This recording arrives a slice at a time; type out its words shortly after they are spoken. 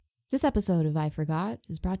This episode of I Forgot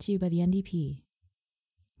is brought to you by the NDP.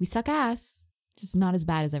 We suck ass, just not as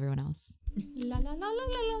bad as everyone else. La la la la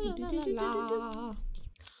la la la la la.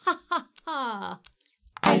 Ha ha ha.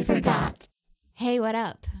 I forgot. Hey, what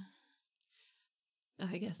up?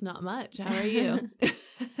 I guess not much. How are you?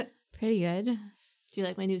 Pretty good. Do you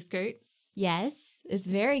like my new skirt? Yes, it's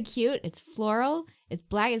very cute. It's floral. It's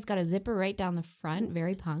black. It's got a zipper right down the front.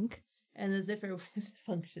 Very punk. And the zipper was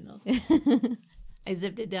functional. I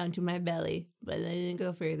zipped it down to my belly, but I didn't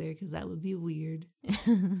go further because that would be weird.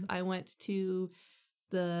 I went to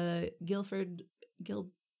the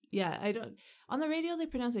on the radio they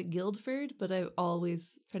pronounce it Guildford, but I've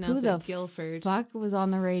always pronounced it Guildford. Fuck was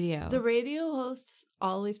on the radio? The radio hosts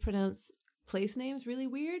always pronounce place names really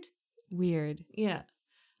weird. Weird. Yeah.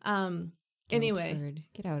 Anyway. Guildford.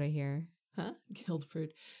 Get out of here. Huh?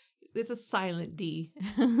 Guildford. It's a silent D.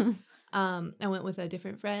 I went with a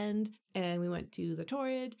different friend, and we went to the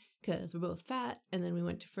Torrid because we're both fat, and then we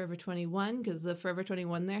went to Forever 21 because the Forever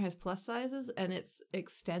 21 there has plus sizes, and it's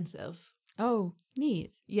extensive. Oh,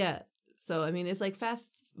 neat. Yeah. So, I mean, it's like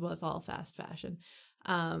fast, well, it's all fast fashion.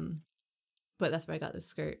 But that's where I got this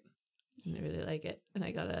skirt, and I really like it. And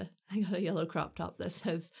I got a yellow crop top that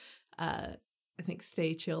says, I think,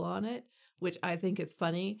 Stay Chill on it, which I think is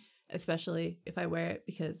funny, especially if I wear it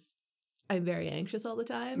because I'm very anxious all the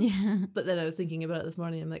time. Yeah. But then I was thinking about it this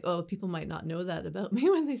morning. I'm like, oh, people might not know that about me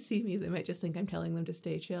when they see me. They might just think I'm telling them to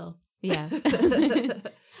stay chill. Yeah.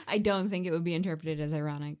 I don't think it would be interpreted as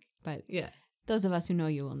ironic, but yeah, those of us who know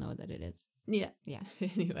you will know that it is. Yeah. Yeah.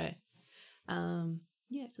 Anyway.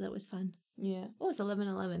 Yeah, so that was fun. Yeah. Oh, it's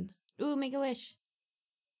 11:11. Ooh, make a wish.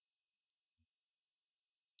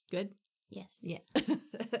 Good? Yes. Yeah.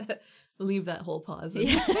 Leave that whole pause.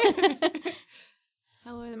 Yeah.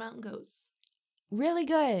 How are the mountain goats? Really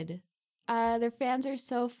good. Their fans are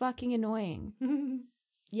so fucking annoying.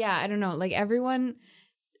 Yeah, I don't know. Like, everyone...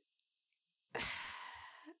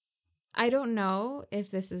 I don't know if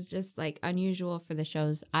this is just, like, unusual for the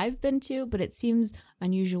shows I've been to, but it seems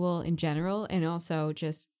unusual in general, and also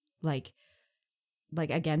just, like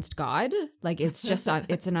against God. Like, it's just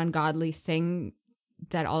it's an ungodly thing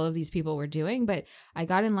that all of these people were doing. But I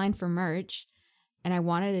got in line for merch, and I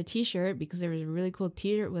wanted a t-shirt because there was a really cool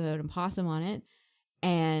t-shirt with an opossum on it.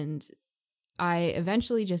 And I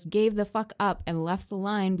eventually just gave the fuck up and left the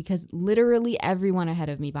line because literally everyone ahead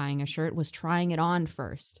of me buying a shirt was trying it on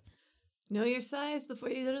first. Know your size before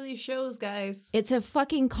you go to these shows, guys. It's a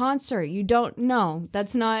fucking concert. You don't know.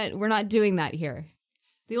 We're not doing that here.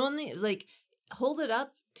 The only, like, hold it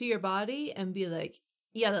up to your body and be like,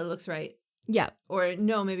 yeah, that looks right. Yeah. Or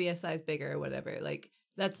no, maybe a size bigger or whatever. Like,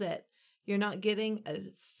 that's it. You're not getting a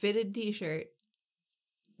fitted t-shirt.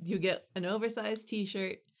 You get an oversized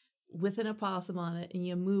t-shirt with an opossum on it and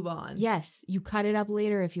you move on. Yes. You cut it up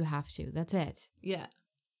later if you have to. That's it. Yeah.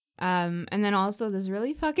 And then also this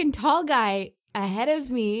really fucking tall guy ahead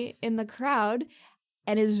of me in the crowd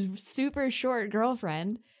and his super short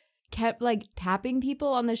girlfriend kept, like, tapping people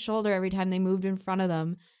on the shoulder every time they moved in front of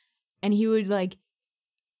them. And he would, like,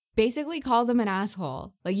 basically call them an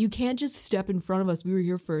asshole. Like, you can't just step in front of us. We were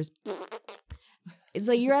here first. It's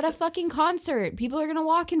like, you're at a fucking concert. People are going to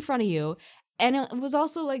walk in front of you. And it was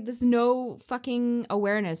also, like, this no fucking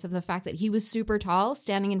awareness of the fact that he was super tall,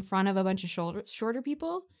 standing in front of a bunch of shorter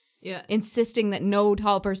people. Yeah. Insisting that no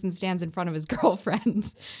tall person stands in front of his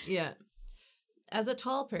girlfriend. Yeah. As a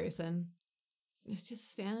tall person,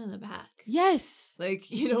 just stand in the back. Yes. Like,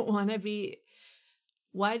 you don't want to be...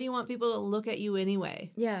 Why do you want people to look at you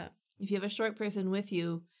anyway? Yeah. If you have a short person with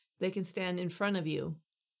you, they can stand in front of you.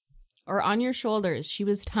 Or on your shoulders. She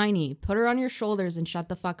was tiny. Put her on your shoulders and shut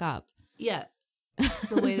the fuck up. Yeah. That's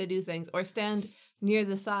the way to do things. Or stand near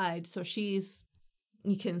the side so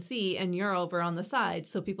you can see and you're over on the side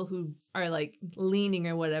so people who are, like, leaning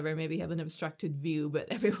or whatever maybe have an obstructed view, but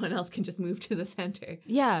everyone else can just move to the center.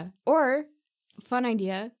 Yeah. Or, fun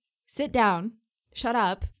idea, sit down, shut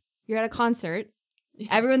up, you're at a concert,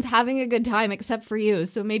 everyone's having a good time except for you,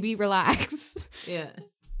 so maybe relax. Yeah.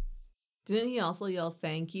 Didn't he also yell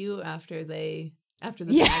thank you after the band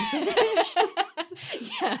finished?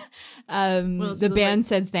 Yeah. The band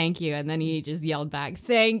said thank you, and then he just yelled back,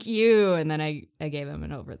 thank you. And then I gave him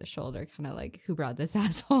an over the shoulder, kind of like, who brought this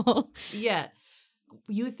asshole? Yeah.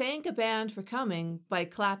 You thank a band for coming by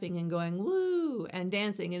clapping and going, woo, and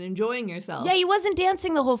dancing and enjoying yourself. Yeah, he wasn't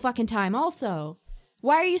dancing the whole fucking time also.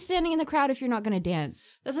 Why are you standing in the crowd if you're not going to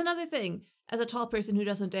dance? That's another thing. As a tall person who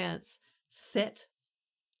doesn't dance, sit.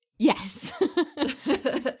 Yes.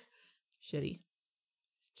 Shitty.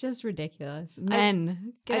 Just ridiculous.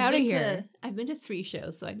 Men, get out of here. I've been to 3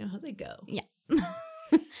 shows, so I know how they go. Yeah.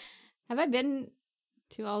 Have I been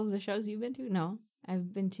to all of the shows you've been to? No.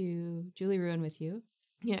 I've been to Julie Ruin with you.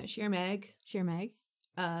 Yeah, Sheer Meg, Sheer Meg.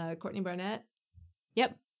 Courtney Barnett,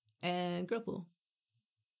 Yep. and Girlpool.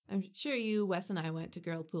 I'm sure you, Wes, and I went to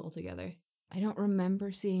Girlpool together. I don't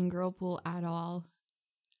remember seeing Girlpool at all.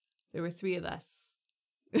 There were 3 of us.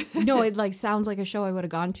 No, it like sounds like a show I would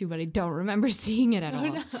have gone to, but I don't remember seeing it at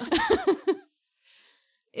all. No.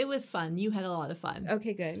 It was fun. You had a lot of fun.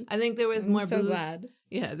 Okay, good. I think there was more so booze. glad.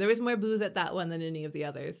 Yeah, there was more booze at that one than any of the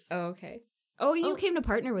others. Oh, okay. Oh, you came to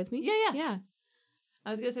partner with me? Yeah. Yeah.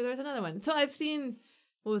 I was going to say there was another one. So I've seen,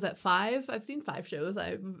 what was that, 5? I've seen 5 shows.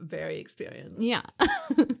 I'm very experienced. Yeah.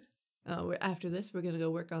 After this, we're going to go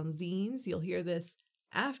work on zines. You'll hear this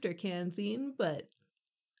after Canzine, but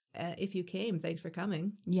if you came, thanks for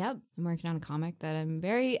coming. Yep. I'm working on a comic that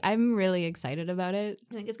I'm really excited about it.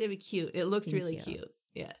 I think it's going to be cute. It looks Thank really you. cute.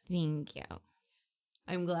 Yeah. Thank you.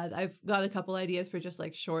 I'm glad. I've got a couple ideas for just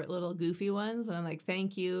like short little goofy ones. And I'm like,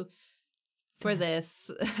 thank you for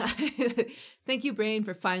this. Thank you, Brain,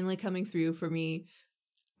 for finally coming through for me.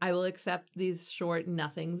 I will accept these short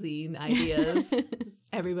nothing zine ideas.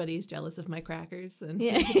 Everybody's jealous of my crackers. And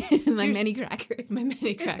Yeah. My mini crackers. My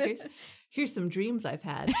mini crackers. Here's some dreams I've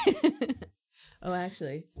had. Oh,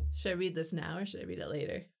 actually, should I read this now or should I read it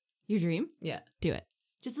later? Your dream? Yeah. Do it.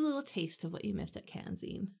 Just a little taste of what you missed at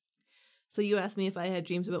Canzine. So you asked me if I had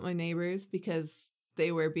dreams about my neighbors because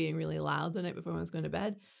they were being really loud the night before I was going to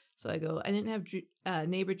bed. So I go, I didn't have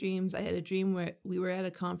neighbor dreams. I had a dream where we were at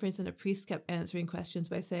a conference and a priest kept answering questions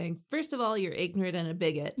by saying, first of all, you're ignorant and a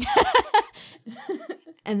bigot.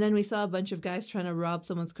 And then we saw a bunch of guys trying to rob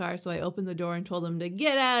someone's car. So I opened the door and told them to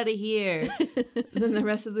get out of here. Then the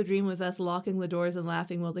rest of the dream was us locking the doors and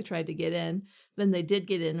laughing while they tried to get in. Then they did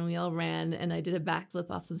get in and we all ran and I did a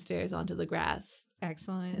backflip off some stairs onto the grass.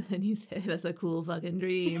 Excellent. And then he said, that's a cool fucking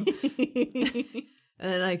dream.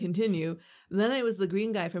 And then I continue. Then I was the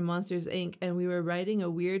green guy from Monsters, Inc., and we were riding a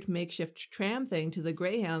weird makeshift tram thing to the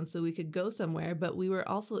Greyhound so we could go somewhere, but we were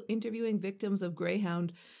also interviewing victims of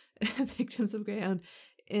Greyhound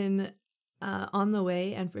in on the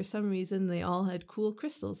way, and for some reason they all had cool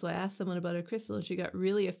crystals. So I asked someone about a crystal and she got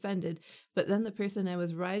really offended. But then the person I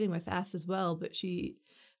was riding with asked as well, but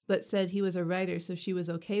said he was a writer, so she was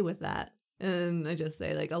okay with that. And I just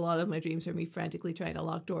say, like, a lot of my dreams are me frantically trying to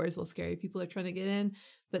lock doors while scary people are trying to get in.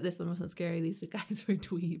 But this one wasn't scary. These guys were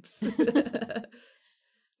dweebs. That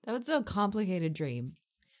was a complicated dream.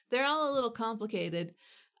 They're all a little complicated.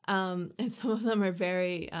 And some of them are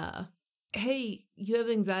very, hey, you have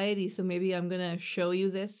anxiety, so maybe I'm going to show you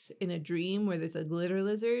this in a dream where there's a glitter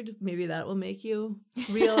lizard. Maybe that will make you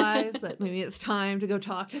realize that maybe it's time to go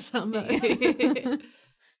talk to somebody.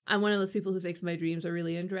 I'm one of those people who thinks my dreams are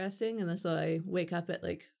really interesting, and then so I wake up at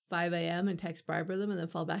like 5 a.m. and text Barbara them and then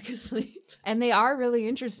fall back asleep. And they are really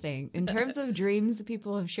interesting. In terms of dreams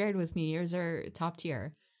people have shared with me, yours are top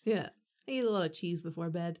tier. Yeah. I eat a lot of cheese before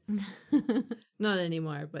bed. Not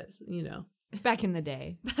anymore, but, you know. Back in the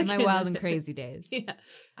day. In my wild and crazy days. Yeah.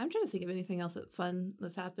 I'm trying to think of anything else fun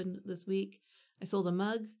that's happened this week. I sold a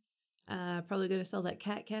mug. Probably going to sell that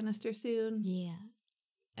cat canister soon.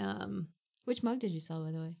 Yeah. Which mug did you sell,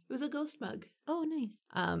 by the way? It was a ghost mug. Oh, nice.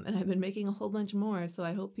 And I've been making a whole bunch more, so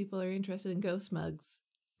I hope people are interested in ghost mugs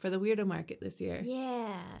for the Weirdo Market this year.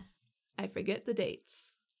 Yeah. I forget the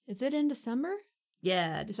dates. Is it in December?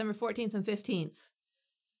 Yeah, December 14th and 15th.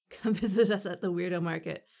 Come visit us at the Weirdo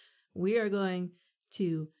Market. We are going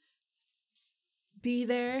to be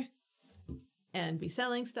there and be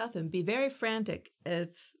selling stuff and be very frantic if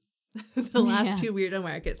the last 2 Weirdo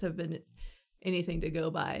Markets have been anything to go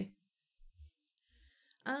by.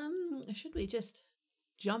 Should we just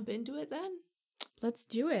jump into it then? Let's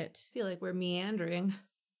do it. I feel like we're meandering.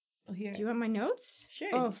 Oh, here. Do you want my notes? Sure.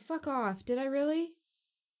 Oh, fuck off. Did I really?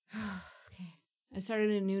 Okay. I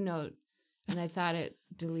started a new note and I thought it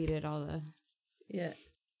deleted all the... Yeah.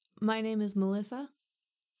 My name is Melissa.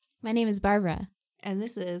 My name is Barbara. And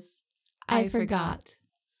this is I Forgot.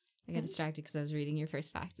 I got distracted because I was reading your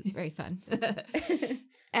first fact. It's very fun.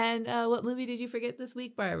 And what movie did you forget this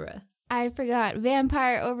week, Barbara? I forgot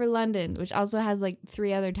Vampire Over London, which also has like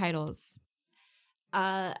 3 other titles.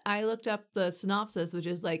 I looked up the synopsis, which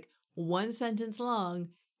is like 1 sentence long,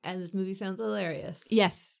 and this movie sounds hilarious.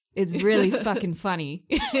 Yes, it's really fucking funny.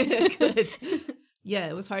 Good. Yeah,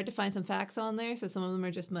 it was hard to find some facts on there, so some of them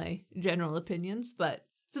are just my general opinions, but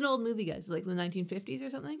it's an old movie, guys, like the 1950s or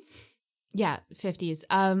something. Yeah, 50s.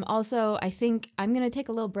 Also, I think I'm going to take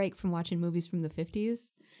a little break from watching movies from the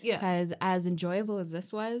 50s. Yeah. Because as enjoyable as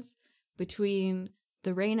this was, between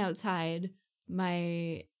the rain outside,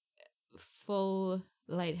 my full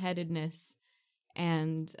lightheadedness,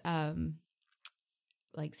 and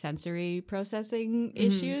like sensory processing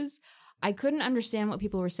issues. I couldn't understand what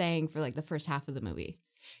people were saying for like the first half of the movie.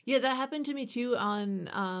 Yeah, that happened to me too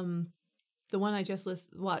on the one I just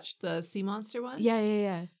watched, the sea monster one.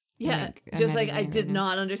 Yeah. Yeah, Like, just I'm like I editing it did right now.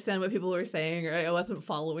 not understand what people were saying, or I wasn't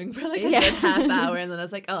following for like a good half hour, and then I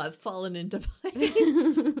was like, oh, it's fallen into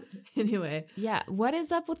place. Anyway, Yeah, what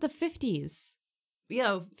is up with the 50s?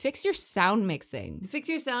 yeah, Fix your sound mixing. fix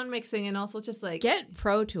your sound mixing, and also just like Get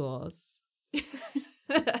Pro Tools.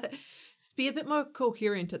 just be a bit more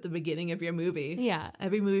coherent at the beginning of your movie. Yeah.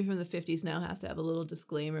 Every movie from the 50s now has to have a little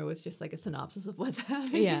disclaimer with just like a synopsis of what's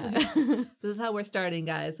happening. Yeah. This is how we're starting,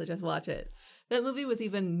 guys, so just watch it. That movie was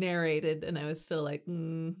even narrated, and I was still like, I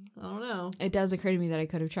don't know. It does occur to me that I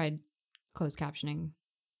could have tried closed captioning.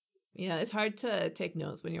 Yeah, it's hard to take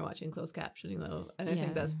notes when you're watching closed captioning, though. And I Yeah.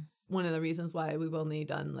 think that's one of the reasons why we've only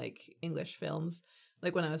done like English films.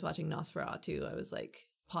 Like when I was watching Nosferatu, I was like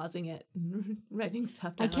pausing it and writing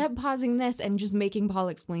stuff down. I kept pausing this and just making Paul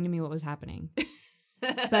explain to me what was happening.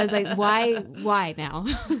 So I was like, why now?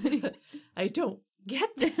 I don't get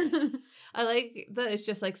that. I like that it's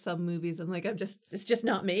just like some movies. I'm like, it's just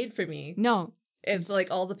not made for me. No. It's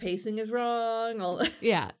like all the pacing is wrong.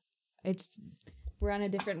 Yeah. We're on a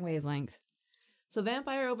different wavelength. So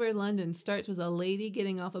Vampire Over London starts with a lady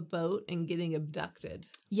getting off a boat and getting abducted.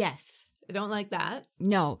 Yes. I don't like that.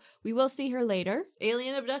 No. We will see her later.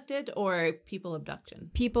 Alien abducted or people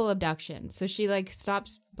abduction? People abduction. So she like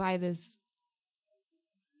stops by this.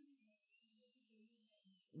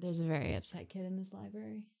 There's a very upset kid in this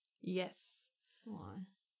library. Yes. Aw.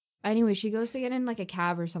 Anyway, she goes to get in like a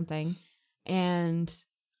cab or something, and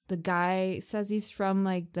the guy says he's from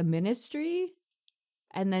like the ministry,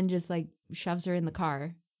 and then just like shoves her in the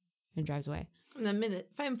car and drives away.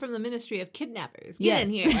 I'm from the Ministry of Kidnappers. Get in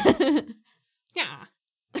here. Yeah.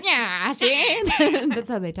 Yeah, see? That's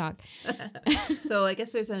how they talk. So I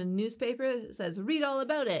guess there's a newspaper that says, read all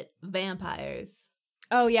about it. Vampires.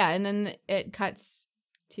 Oh, yeah. And then it cuts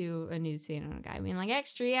to a news scene on a guy being like,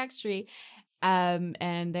 extra.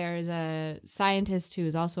 And there's a scientist who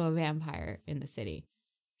is also a vampire in the city.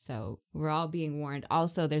 So we're all being warned.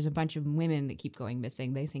 Also, there's a bunch of women that keep going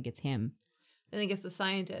missing. They think it's him. I think it's the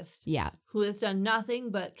scientist. Yeah. Who has done nothing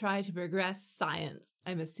but try to progress science,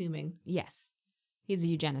 I'm assuming. Yes. He's a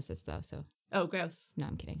eugenicist, though, so. Oh, gross. No,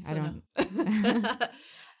 I'm kidding. So I don't. No.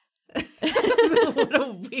 What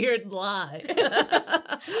a weird lie.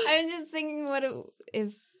 I'm just thinking,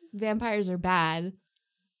 if vampires are bad,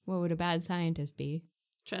 what would a bad scientist be?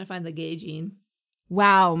 Trying to find the gay gene.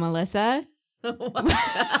 Wow, Melissa.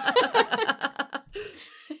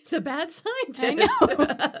 It's a bad scientist. I know.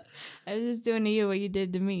 I was just doing to you what you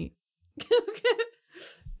did to me.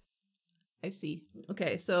 I see.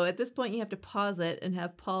 Okay, so at this point you have to pause it and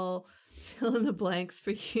have Paul fill in the blanks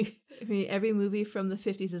for you. I mean, every movie from the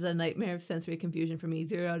 50s is a nightmare of sensory confusion for me,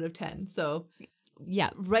 0 out of 10. So Yeah.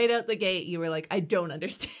 right out the gate, you were like, I don't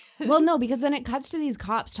understand. Well, no, because then it cuts to these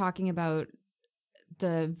cops talking about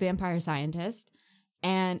the vampire scientist,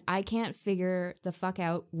 and I can't figure the fuck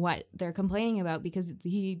out what they're complaining about, because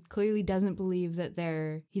he clearly doesn't believe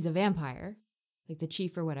that he's a vampire. Like the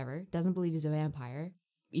chief or whatever doesn't believe he's a vampire,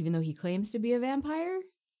 even though he claims to be a vampire.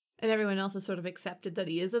 And everyone else has sort of accepted that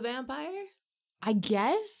he is a vampire? I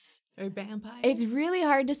guess. Or vampire? It's really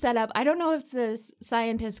hard to set up. I don't know if the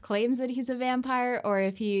scientist claims that he's a vampire or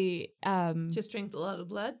if he just drinks a lot of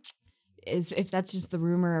blood? if that's just the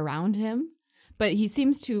rumor around him. But he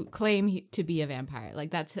seems to claim to be a vampire. Like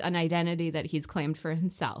that's an identity that he's claimed for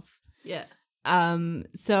himself. Yeah.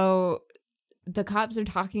 So the cops are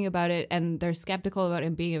talking about it and they're skeptical about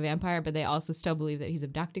him being a vampire, but they also still believe that he's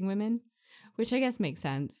abducting women, which I guess makes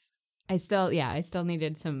sense. I still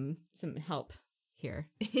needed some help here.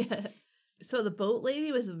 Yeah. So the boat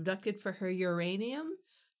lady was abducted for her uranium.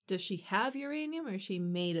 Does she have uranium or is she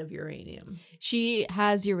made of uranium? She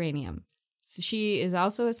has uranium. So she is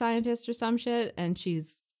also a scientist or some shit, and she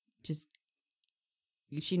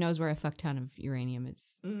knows where a fuck ton of uranium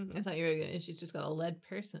is. I thought you were going to, she's just got a lead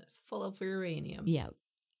purse and it's full of uranium. Yeah.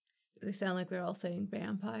 They sound like they're all saying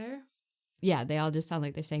vampire. Yeah, they all just sound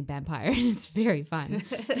like they're saying vampire, and it's very fun.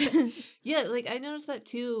 Yeah, like I noticed that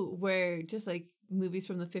too, where just like movies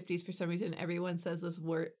from the 50s, for some reason, everyone says this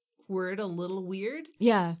word a little weird.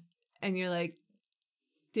 Yeah. And you're like,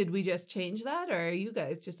 did we just change that, or are you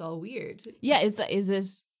guys just all weird? Yeah, is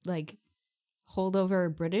this like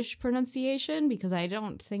holdover British pronunciation? Because I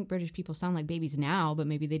don't think British people sound like babies now, but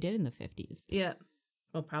maybe they did in the 50s. Yeah.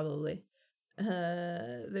 Well, probably.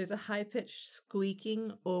 There's a high-pitched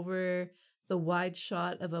squeaking over the wide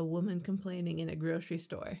shot of a woman complaining in a grocery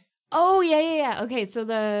store. Oh, yeah. Okay, so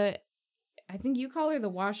I think you call her the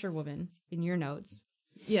washerwoman in your notes.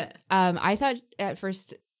 Yeah. I thought at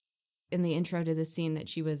first in the intro to this scene that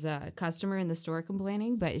she was a customer in the store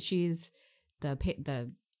complaining, but she's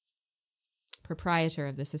the proprietor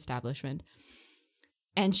of this establishment.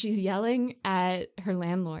 And she's yelling at her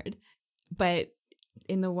landlord, but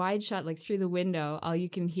in the wide shot, like through the window, all you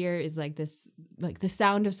can hear is like this, like the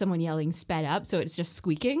sound of someone yelling sped up. So it's just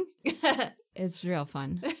squeaking. It's real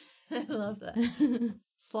fun. I love that.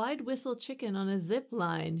 Slide whistle chicken on a zip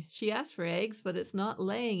line. She asked for eggs, but it's not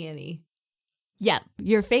laying any. Yeah,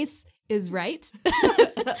 your face is right.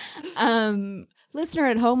 Listener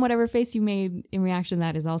at home, whatever face you made in reaction to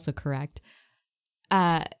that is also correct.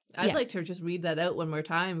 I'd like to just read that out one more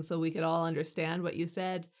time so we could all understand what you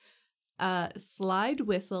said. Slide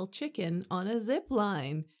whistle chicken on a zip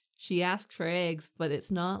line. She asked for eggs, but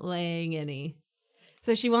it's not laying any.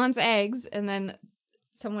 So she wants eggs, and then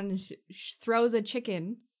someone throws a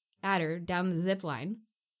chicken at her down the zip line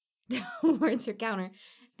towards her counter,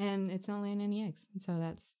 and it's not laying any eggs. And so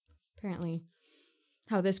that's apparently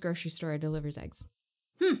how this grocery store delivers eggs.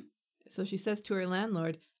 So she says to her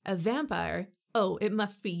landlord, "A vampire? Oh, it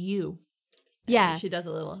must be you." Yeah. And she does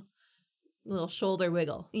a little shoulder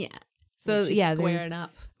wiggle. Yeah. So She's yeah, squaring there's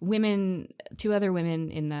up. two other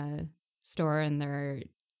women in the store, and they're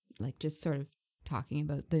like just sort of talking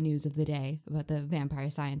about the news of the day about the vampire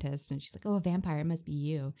scientist. And she's like, "Oh, a vampire, it must be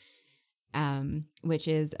you," which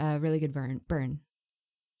is a really good burn.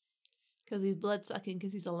 Because he's blood sucking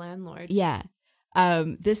because he's a landlord. Yeah.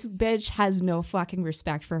 This bitch has no fucking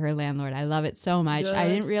respect for her landlord. I love it so much. Good. I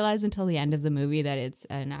didn't realize until the end of the movie that it's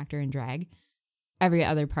an actor in drag. Every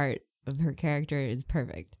other part of her character is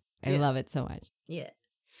perfect. I love it so much. Yeah.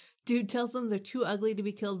 Dude tells them they're too ugly to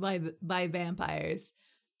be killed by vampires.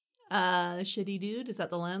 Shitty dude, is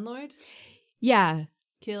that the landlord? Yeah.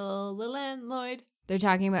 Kill the landlord. They're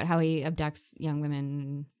talking about how he abducts young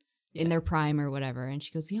women in their prime or whatever. And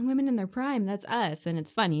she goes, "Young women in their prime, that's us." And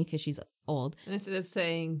it's funny because she's old. And instead of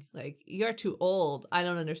saying, like, "You're too old, I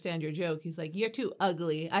don't understand your joke," he's like, "You're too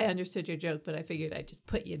ugly. I understood your joke, but I figured I'd just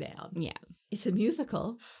put you down." Yeah. It's a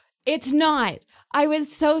musical. It's not. I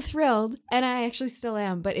was so thrilled, and I actually still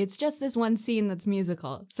am, but it's just this one scene that's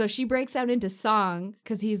musical. So she breaks out into song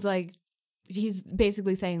because he's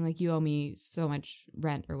basically saying, like, "You owe me so much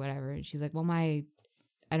rent," or whatever. And she's like, "Well, I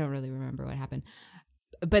don't really remember what happened."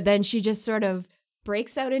 But then she just sort of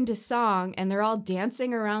breaks out into song, and they're all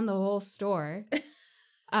dancing around the whole store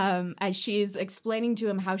as she's explaining to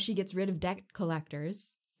him how she gets rid of debt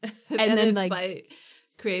collectors. And then, it's like, by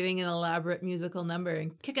creating an elaborate musical number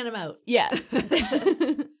and kicking him out. Yeah.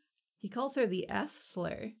 He calls her the F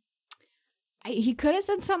slur. He could have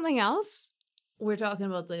said something else. We're talking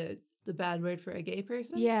about the bad word for a gay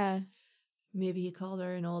person? Yeah. Maybe he called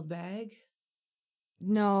her an old bag?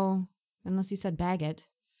 No, unless he said "baggot."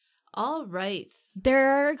 All right. There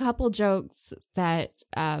are a couple jokes that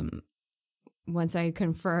once I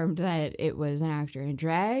confirmed that it was an actor in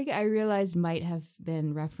drag, I realized might have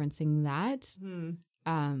been referencing that.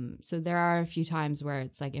 So there are a few times where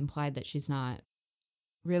it's like implied that she's not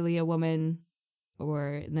really a woman,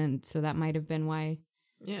 so that might have been why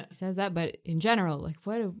he says that. But in general, like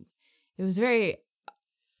it was very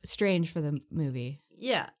strange for the movie.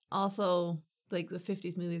 Yeah. Also, like the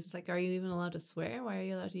 50s movies, it's like, are you even allowed to swear? Why are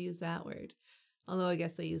you allowed to use that word? Although I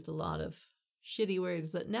guess they used a lot of shitty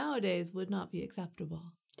words that nowadays would not be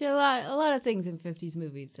acceptable. There are a lot of things in 50s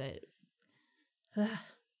movies that...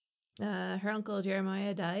 Her uncle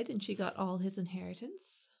Jeremiah died and she got all his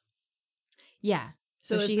inheritance. Yeah.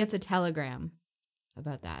 So she it's gets a telegram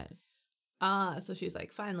about that. So she's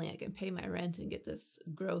like, finally I can pay my rent and get this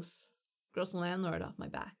gross landlord off my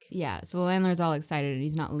back. Yeah. So the landlord's all excited and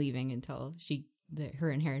he's not leaving until her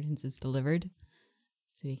inheritance is delivered.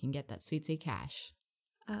 So he can get that sweet cash.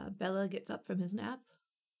 Bella gets up from his nap.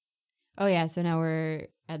 Oh, yeah. So now we're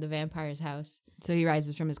at the vampire's house. So he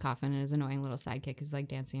rises from his coffin and his annoying little sidekick is like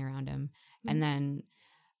dancing around him. And then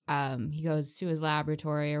he goes to his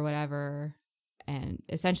laboratory or whatever and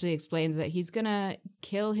essentially explains that he's going to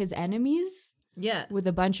kill his enemies with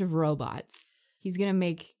a bunch of robots. He's going to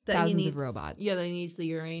make thousands of robots. Yeah, that he needs the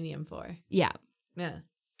uranium for. Yeah. Yeah.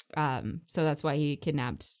 So that's why he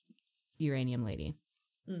kidnapped Uranium Lady.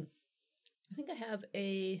 I think I have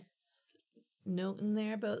a note in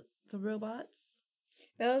there about the robots.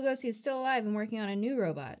 Bela Lugosi is still alive and working on a new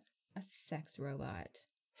robot. A sex robot.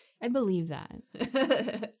 I believe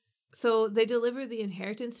that. So they deliver the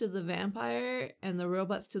inheritance to the vampire and the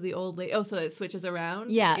robots to the old lady. Oh, so it switches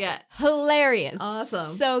around? Yeah. Yeah. Hilarious.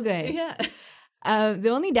 Awesome. So good. Yeah. The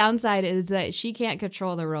only downside is that she can't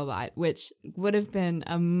control the robot, which would have been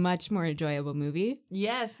a much more enjoyable movie.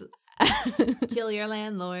 Yes. Kill your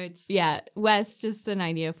landlords. Yeah, Wes, just an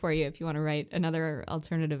idea for you if you want to write another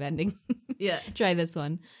alternative ending. Yeah. Try this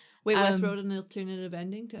one. Wait, Wes wrote an alternative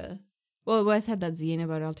ending to... Well, Wes had that zine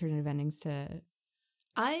about alternative endings to...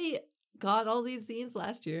 I got all these zines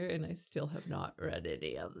last year, and I still have not read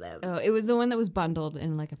any of them. Oh, it was the one that was bundled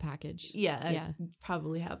in like a package. Yeah, I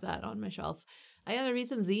probably have that on my shelf. I gotta read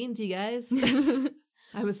some zines, you guys.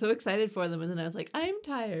 I was so excited for them, and then I was like, I'm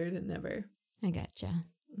tired, and never. I gotcha.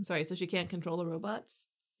 I'm sorry, so she can't control the robots?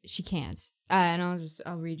 She can't. And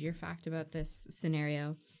I'll read your fact about this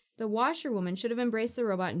scenario. The washerwoman should have embraced the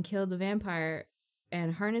robot and killed the vampire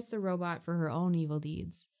and harnessed the robot for her own evil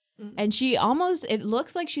deeds. Mm-hmm. And she almost, it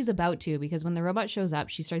looks like she's about to, because when the robot shows up,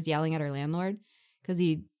 she starts yelling at her landlord because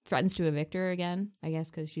he threatens to evict her again, I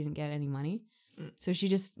guess because she didn't get any money. So she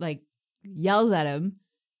just like yells at him,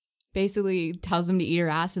 basically tells him to eat her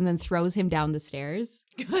ass, and then throws him down the stairs.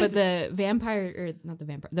 But the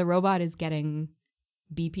the robot is getting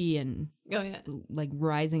BP and like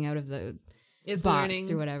rising out of the box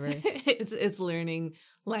learning, or whatever. It's learning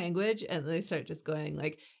language, and they start just going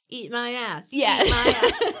like, eat my ass. Yeah. Eat my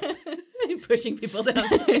ass. Pushing people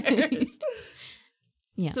downstairs.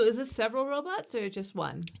 Yeah. So is this several robots or just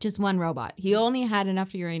one? Just one robot. He only had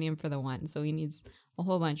enough uranium for the one, so he needs a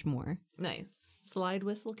whole bunch more. Nice. Slide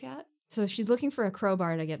whistle cat? So she's looking for a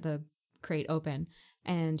crowbar to get the crate open,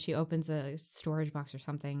 and she opens a storage box or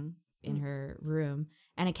something in her room,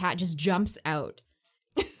 and a cat just jumps out.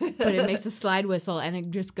 But it makes a slide whistle, and it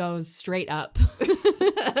just goes straight up.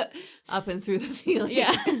 Up and through the ceiling.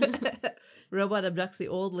 Yeah. Robot abducts the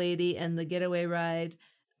old lady, and the getaway ride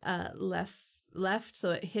left,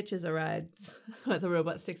 so it hitches a ride. The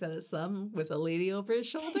robot sticks out his thumb with a lady over his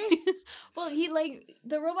shoulder. Well,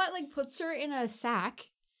 the robot puts her in a sack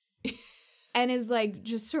and is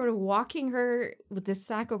just sort of walking her with this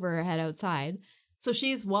sack over her head outside. So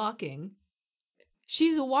she's walking.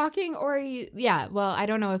 She's walking, or well, I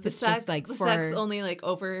don't know if it's just the sack's only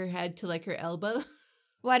over her head to her elbow.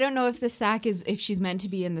 Well, I don't know if the sack if she's meant to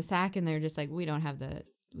be in the sack, and they're just we don't have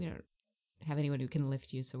anyone who can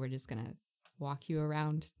lift you, so we're just gonna walk you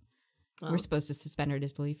around. We're supposed to suspend her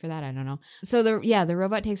disbelief for that. I don't know. So the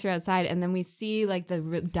robot takes her outside, and then we see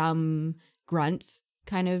the dumb grunt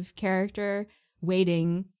kind of character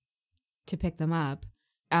waiting to pick them up,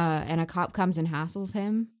 and a cop comes and hassles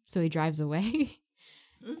him, so he drives away.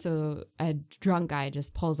 Mm-hmm. So a drunk guy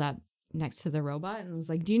just pulls up next to the robot and was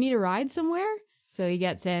like, "Do you need a ride somewhere?" So he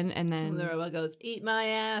gets in, and then the robot goes, "Eat my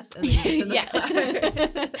ass," and then he gets in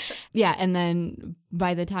the car. Yeah, and then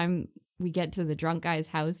by the time we get to the drunk guy's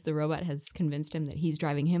house, the robot has convinced him that he's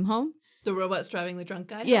driving him home. The robot's driving the drunk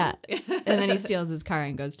guy? Yeah. And then he steals his car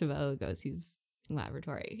and goes to Bela Lugosi's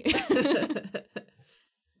laboratory.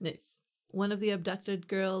 Nice. One of the abducted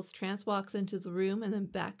girls trance walks into the room and then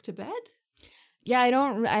back to bed? Yeah, I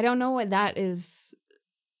don't know what that is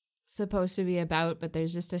supposed to be about, but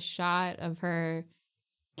there's just a shot of her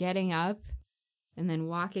getting up and then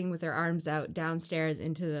walking with her arms out downstairs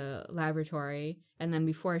into the laboratory. And then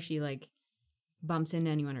before she bumps into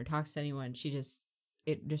anyone or talks to anyone,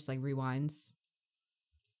 it just rewinds,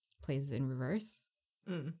 plays in reverse.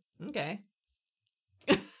 Okay.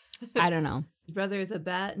 I don't know. His brother is a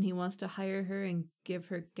bat, and he wants to hire her and give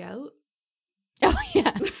her gout. Oh,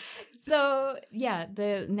 yeah. So, yeah,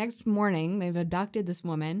 the next morning, they've abducted this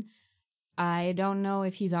woman. I don't know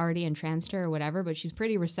if he's already entranced her or whatever, but she's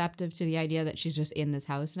pretty receptive to the idea that she's just in this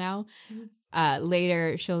house now. Mm-hmm.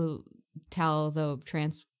 Later, she'll tell the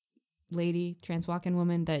trans walk-in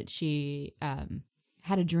woman that she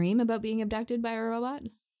had a dream about being abducted by a robot.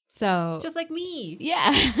 So just like me.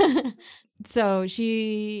 Yeah. So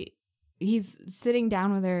he's sitting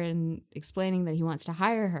down with her and explaining that he wants to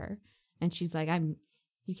hire her, and she's like,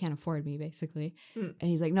 you can't afford me, basically. And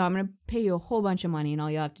he's like, no, I'm going to pay you a whole bunch of money, and all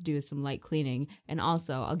you'll have to do is some light cleaning, and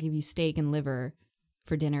also I'll give you steak and liver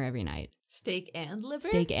for dinner every night. Steak and liver?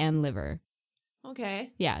 Steak and liver.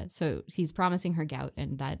 Okay. Yeah, so he's promising her gout,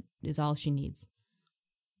 and that is all she needs.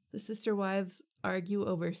 The sister wives argue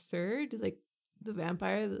over Sir. Do the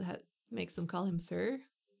vampire that makes them call him Sir?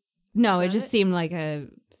 No, it just seemed like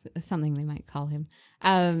something they might call him.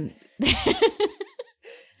 I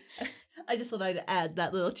just thought I'd add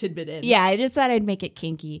that little tidbit in. Yeah, I just thought I'd make it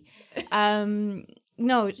kinky.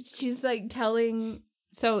 No, she's telling...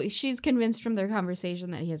 So she's convinced from their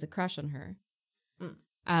conversation that he has a crush on her.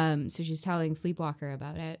 So she's telling Sleepwalker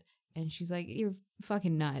about it, and she's like, "You're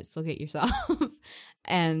fucking nuts. Look at yourself."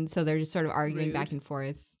 And so they're just sort of arguing back and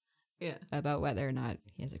forth about whether or not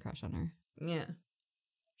he has a crush on her. Yeah.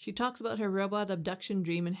 She talks about her robot abduction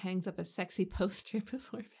dream and hangs up a sexy poster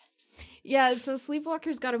before bed. Yeah, so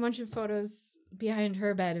Sleepwalker's got a bunch of photos behind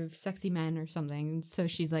her bed of sexy men or something. So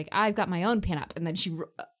she's like, I've got my own pinup. And then she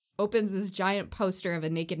opens this giant poster of a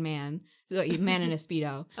naked man, a man in a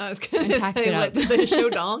Speedo. I was going And to tacks say, it up. what, did they show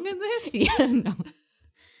dong in this? Yeah, no.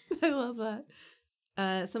 I love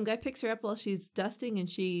that. Some guy picks her up while she's dusting and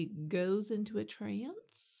she goes into a trance.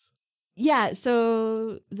 Yeah,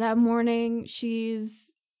 so that morning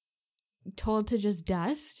she's told to just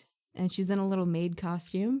dust, and she's in a little maid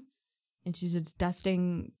costume, and she's just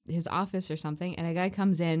dusting his office or something, and a guy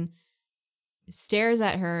comes in, stares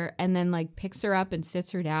at her, and then like picks her up and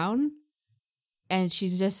sits her down, and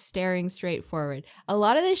she's just staring straight forward. A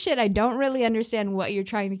lot of this shit, I don't really understand what you're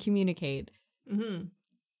trying to communicate. Mm-hmm.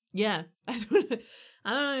 Yeah, I don't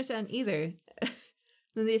understand either.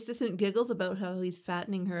 Then the assistant giggles about how he's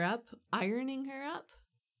fattening her up, ironing her up,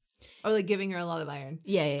 or like giving her a lot of iron.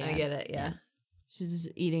 Yeah. I get it. Yeah. She's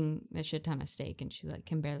just eating a shit ton of steak, and she like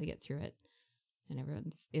can barely get through it, and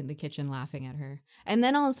everyone's in the kitchen laughing at her. And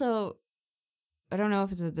then also, I don't know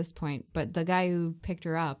if it's at this point, but the guy who picked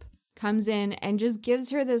her up comes in and just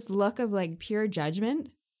gives her this look of like pure judgment,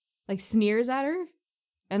 like sneers at her,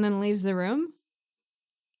 and then leaves the room.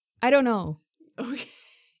 I don't know. Okay.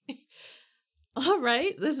 All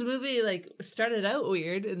right. This movie like started out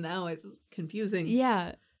weird and now it's confusing.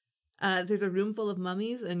 Yeah. There's a room full of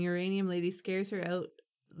mummies and Uranium Lady scares her out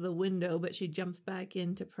the window, but she jumps back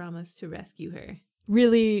in to promise to rescue her.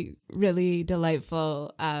 Really, really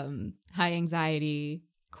delightful, high anxiety,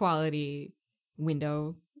 quality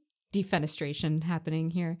window defenestration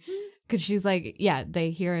happening here. Because she's like, yeah,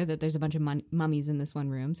 they hear that there's a bunch of mummies in this one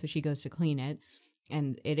room, so she goes to clean it.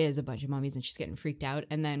 And it is a bunch of mummies, and she's getting freaked out.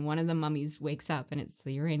 And then one of the mummies wakes up, and it's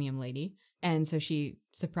the Uranium Lady. And so she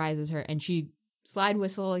surprises her, and she slide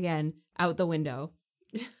whistle again out the window.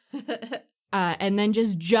 And then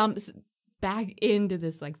just jumps back into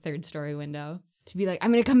this like third story window to be like,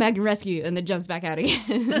 I'm going to come back and rescue you. And then jumps back out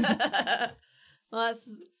again. Well, that's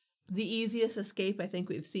the easiest escape I think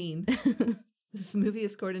we've seen. This movie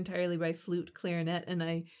is scored entirely by flute, clarinet, and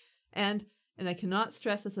I cannot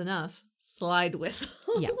stress this enough. Slide whistle.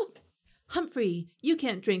 Yeah. Humphrey, you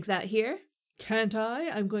can't drink that here. Can't I?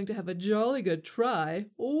 I'm going to have a jolly good try.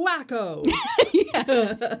 Wacko! Yeah.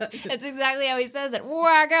 That's exactly how he says it.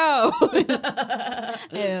 Wacko!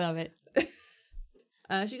 I love it.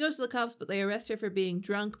 She goes to the cops, but they arrest her for being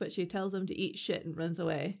drunk, but she tells them to eat shit and runs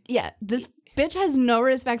away. Yeah, this bitch has no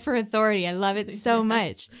respect for authority. I love it so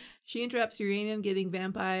much. She interrupts Uranium getting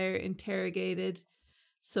vampire interrogated,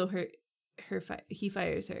 so he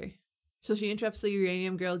fires her. So she interrupts the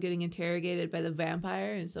Uranium girl getting interrogated by the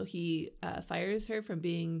vampire, and so he fires her from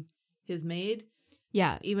being his maid.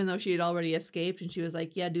 Yeah. Even though she had already escaped, and she was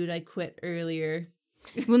like, yeah, dude, I quit earlier.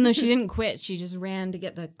 Well, no, she didn't quit. She just ran to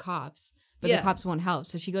get the cops, but Yeah. the cops won't help.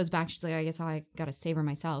 So she goes back. She's like, I guess I got to save her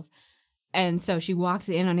myself. And so she walks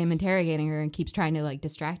in on him interrogating her and keeps trying to like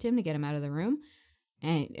distract him to get him out of the room.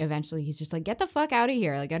 And eventually he's just like, get the fuck out of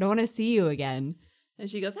here. Like, I don't want to see you again. And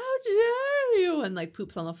she goes, how dare you? And like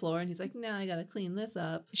poops on the floor. And he's like, no, I got to clean this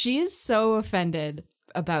up. She is so offended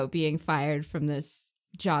about being fired from this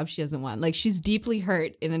job she doesn't want. Like, she's deeply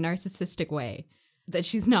hurt in a narcissistic way that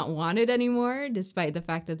she's not wanted anymore, despite the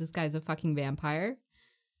fact that this guy's a fucking vampire.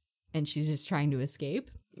 And she's just trying to escape.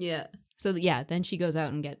 Yeah. So, yeah, then she goes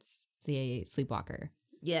out and gets the sleepwalker.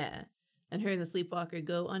 Yeah. And her and the sleepwalker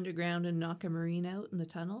go underground and knock a Marine out in the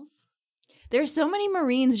tunnels. There's so many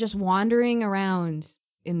Marines just wandering around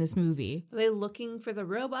in this movie. Are they looking for the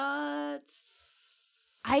robots?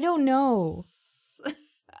 I don't know.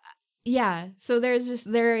 Yeah, so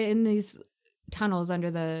they're in these tunnels under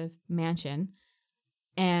the mansion,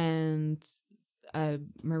 and a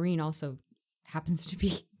Marine also happens to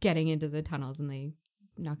be getting into the tunnels, and they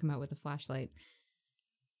knock him out with a flashlight.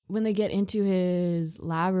 When they get into his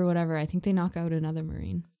lab or whatever, I think they knock out another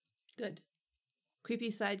Marine. Good.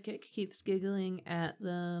 Creepy sidekick keeps giggling at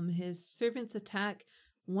them. His servants attack.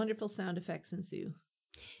 Wonderful sound effects ensue.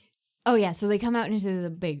 Oh, yeah, so they come out into the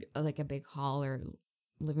big hall or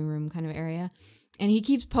living room kind of area, and he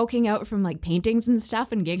keeps poking out from like paintings and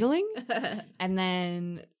stuff and giggling. And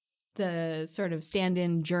then the sort of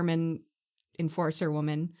stand-in German enforcer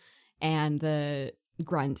woman and the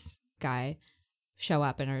grunt guy show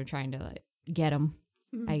up and are trying to like get him,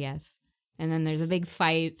 I guess. And then there's a big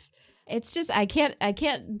fight. It's just I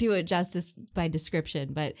can't do it justice by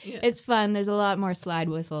description, but It's fun. There's a lot more slide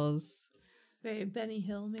whistles. Very Benny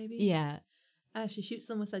Hill, maybe. Yeah. She shoots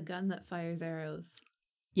them with a gun that fires arrows.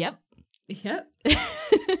 Yep. Yep.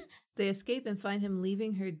 They escape and find him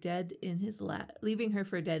leaving her for dead in his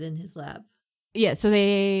lab. Yeah, so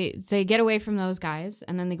they get away from those guys,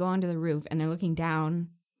 and then they go onto the roof, and they're looking down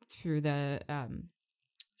through the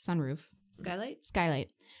sunroof. Skylight.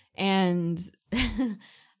 And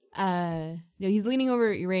he's leaning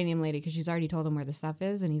over Uranium Lady because she's already told him where the stuff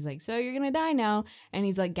is, and he's like, so you're gonna die now, and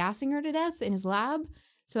he's like gassing her to death in his lab,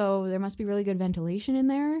 so there must be really good ventilation in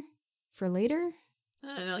there for later.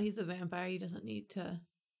 I don't know, he's a vampire, he doesn't need to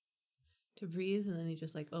breathe, and then he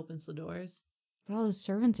just like opens the doors. But all his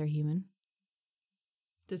servants are human.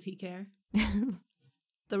 Does he care?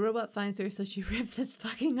 The robot finds her, so she rips his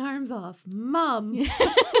fucking arms off. Mom!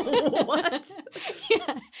 What?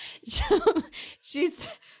 Yeah. So she's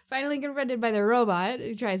finally confronted by the robot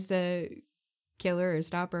who tries to kill her or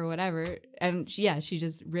stop her or whatever. And she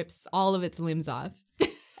just rips all of its limbs off.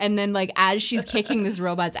 And then, like, as she's kicking this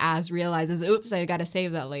robot's ass, realizes, oops, I gotta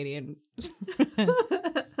save that lady. And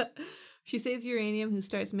she saves Uranium, who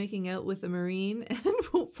starts making out with a Marine and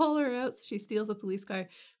won't follow her out, so she steals a police car,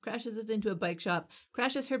 crashes it into a bike shop,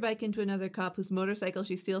 crashes her bike into another cop whose motorcycle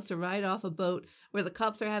she steals to ride off a boat where the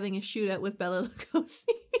cops are having a shootout with Bela Lugosi.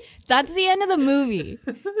 That's the end of the movie.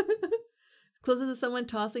 Closes to someone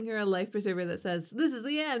tossing her a life preserver that says, "This is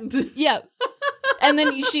the end." Yep. And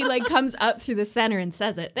then she, like, comes up through the center and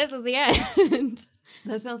says it. This is the end.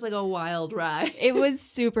 That sounds like a wild ride. It was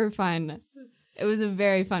super fun. It was a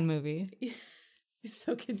very fun movie. It's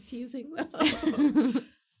so confusing, though.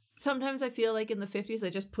 Sometimes I feel like in the 50s,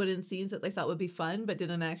 they just put in scenes that they thought would be fun, but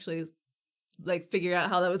didn't actually, like, figure out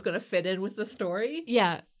how that was going to fit in with the story.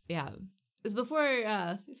 Yeah. It's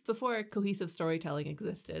before cohesive storytelling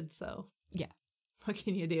existed, so. Yeah. What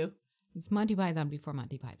can you do? It's Monty Python before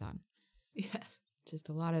Monty Python. Yeah. Just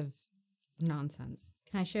a lot of nonsense.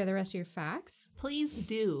 Can I share the rest of your facts? Please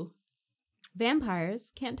do.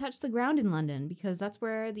 Vampires can't touch the ground in London because that's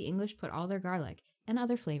where the English put all their garlic and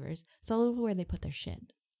other flavors. It's all over where they put their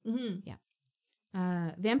shit. Mm-hmm.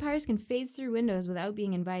 Yeah. Vampires can phase through windows without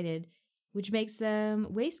being invited, which makes them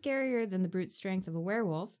way scarier than the brute strength of a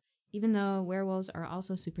werewolf, even though werewolves are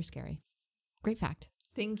also super scary. Great fact.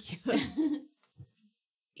 Thank you.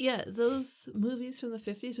 Yeah, those movies from the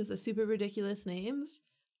 50s with the super ridiculous names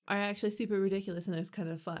are actually super ridiculous, and it's kind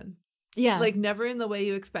of fun. Yeah. Like, never in the way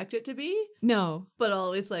you expect it to be. No. But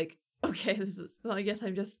always like, okay, I guess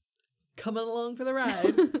I'm just coming along for the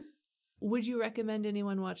ride. Would you recommend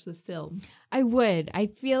anyone watch this film? I would. I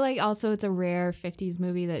feel like also it's a rare 50s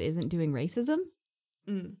movie that isn't doing racism.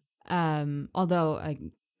 Although I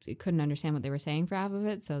couldn't understand what they were saying for half of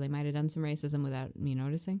it, so they might have done some racism without me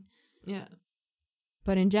noticing. Yeah.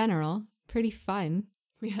 But in general, pretty fun.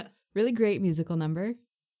 Yeah. Really great musical number.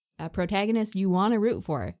 A protagonist you want to root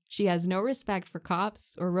for. She has no respect for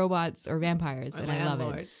cops or robots or vampires, and I love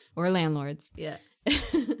it. Or landlords. Yeah.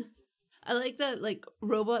 I like that, like,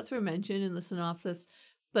 robots were mentioned in the synopsis,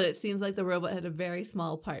 but it seems like the robot had a very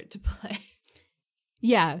small part to play.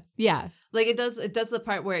 Yeah. Like, it does the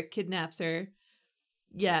part where it kidnaps her.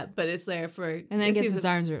 Yeah, but it's there for... And then gets his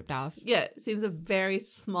arms ripped off. Yeah, it seems a very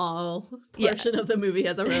small portion of the movie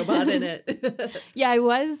had the robot in it. Yeah, I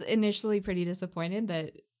was initially pretty disappointed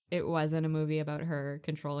that it wasn't a movie about her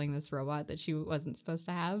controlling this robot that she wasn't supposed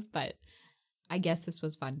to have, but I guess this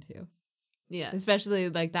was fun too. Yeah. Especially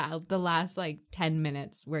like the last like 10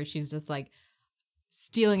 minutes where she's just like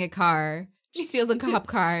stealing a car. She steals a cop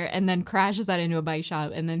car and then crashes that into a bike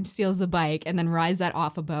shop and then steals the bike and then rides that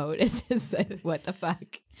off a boat. It's just like, what the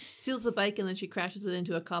fuck? She steals the bike and then she crashes it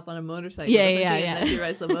into a cop on a motorcycle. Yeah. And then she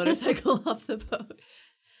rides the motorcycle off the boat.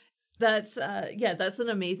 That's an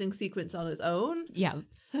amazing sequence on its own. Yeah.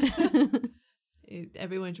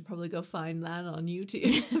 Everyone should probably go find that on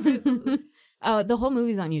YouTube. Oh, the whole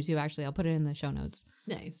movie's on YouTube, actually. I'll put it in the show notes.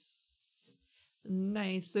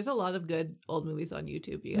 Nice. There's a lot of good old movies on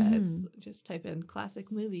YouTube, you guys. Just type in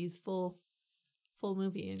classic movies, full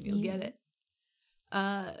movie, and you'll get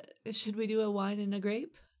it. Should we do a wine and a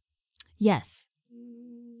grape? Yes.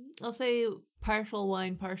 I'll say partial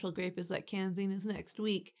wine, partial grape is that Canzine is next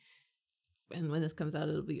week. And when this comes out,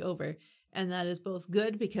 it'll be over. And that is both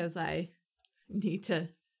good because I need to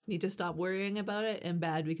stop worrying about it, and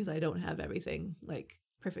bad because I don't have everything like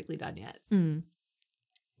perfectly done yet.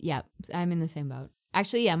 Yeah, I'm in the same boat.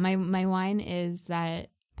 Actually, yeah, my wine is that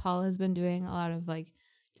Paul has been doing a lot of like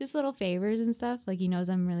just little favors and stuff. Like he knows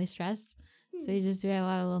I'm really stressed. So he's just doing a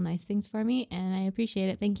lot of little nice things for me, and I appreciate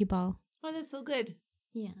it. Thank you, Paul. Oh, that's so good.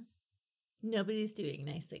 Yeah. Nobody's doing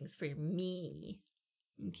nice things for me.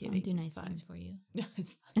 I'm kidding. I'll do nice things for you. No,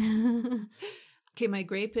 it's fine. Okay, my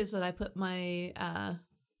grape is that I put my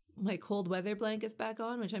my cold weather blankets back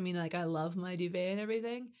on, which I mean, like, I love my duvet and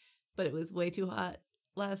everything, but it was way too hot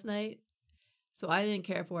last night, so I didn't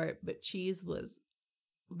care for it. But Cheese was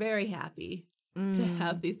very happy to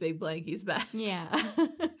have these big blankies back. Yeah.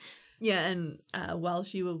 Yeah, and while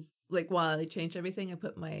I changed everything, I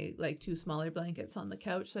put my like 2 smaller blankets on the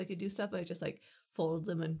couch so I could do stuff. I just like folded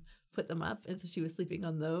them and put them up, and so she was sleeping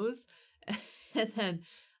on those. And then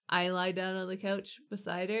I lied down on the couch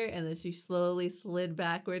beside her, and then she slowly slid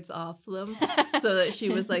backwards off them so that she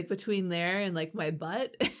was like between there and like my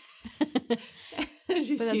butt. But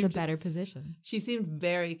that's a better position. She seemed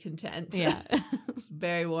very content. Yeah.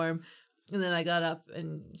 Very warm. And then I got up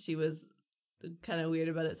and she was kind of weird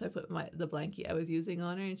about it, so I put the blankie I was using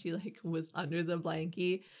on her, and she like was under that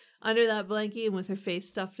blankie, and with her face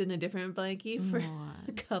stuffed in a different blankie for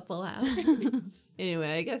a couple hours.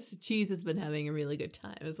 Anyway, I guess Cheese has been having a really good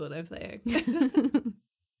time, is what I'm saying.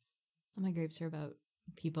 My grapes are about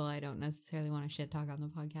people I don't necessarily want to shit talk on the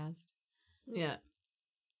podcast. Yeah.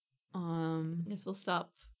 I guess we'll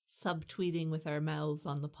stop subtweeting with our mouths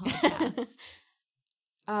on the podcast.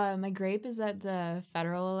 My grape is that the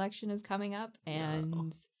federal election is coming up,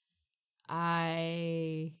 and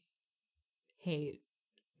I hate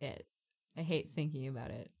it. I hate thinking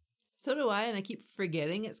about it. So do I, and I keep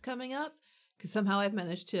forgetting it's coming up because somehow I've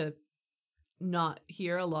managed to not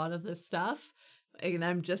hear a lot of this stuff. And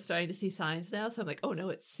I'm just starting to see signs now, so I'm like, oh no,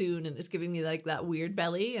 it's soon, and it's giving me like that weird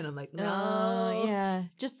belly, and I'm like, no. Oh, yeah.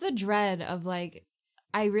 Just the dread of like,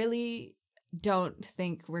 I really don't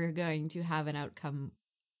think we're going to have an outcome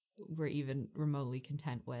we're even remotely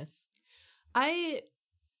content with. I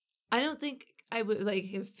don't think I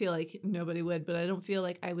would feel like nobody would, but I don't feel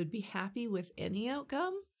like I would be happy with any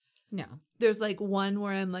outcome. No. There's like one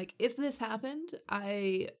where I'm like, if this happened,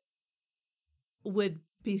 I would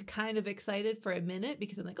be kind of excited for a minute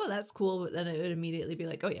because I'm like, oh, that's cool. But then it would immediately be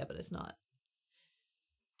like, oh yeah, but it's not.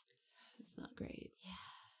 It's not great.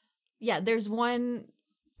 Yeah, there's one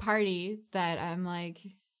party that I'm like,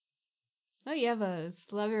 oh, you have a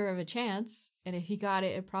sliver of a chance. And if you got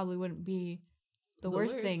it, it probably wouldn't be the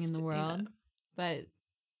worst thing in the world. Yeah. But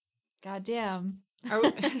goddamn.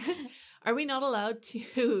 Are we not allowed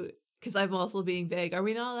to, because I'm also being vague, are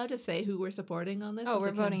we not allowed to say who we're supporting on this? Oh,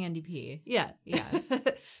 we're voting NDP. Yeah. Yeah.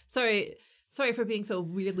 Sorry for being so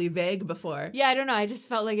weirdly vague before. Yeah, I don't know. I just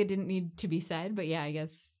felt like it didn't need to be said. But yeah, I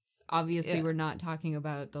guess obviously we're not talking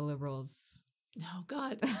about the Liberals. Oh,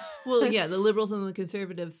 God. Well, yeah, the Liberals and the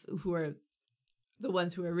Conservatives, who are the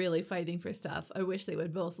ones who are really fighting for stuff. I wish they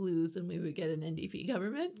would both lose and we would get an NDP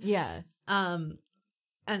government. Yeah. And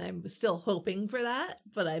I'm still hoping for that,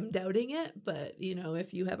 but I'm doubting it. But, you know,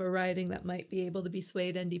 if you have a riding that might be able to be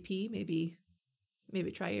swayed NDP, maybe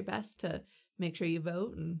try your best to make sure you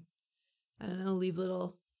vote and, I don't know, leave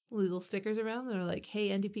little stickers around that are like, hey,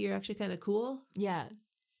 NDP, you're actually kind of cool. Yeah.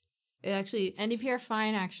 It actually... NDP are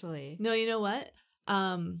fine, actually. No, you know what?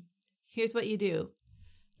 Here's what you do.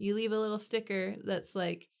 You leave a little sticker that's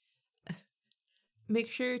like, make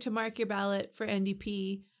sure to mark your ballot for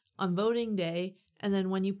NDP on voting day. And then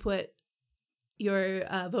when you put your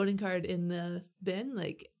voting card in the bin,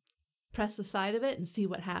 like press the side of it and see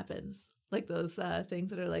what happens. Like those things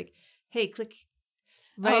that are like, hey, click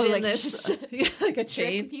right in like this. Yeah, like a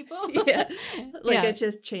chain. People? Yeah. Like a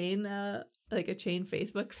just chain, like a chain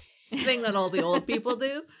Facebook thing that all the old people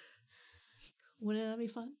do. Wouldn't that be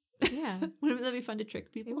fun? Yeah. Wouldn't that be fun to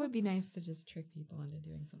trick people? It would be nice to just trick people into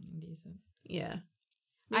doing something decent. Yeah.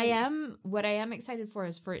 What I am excited for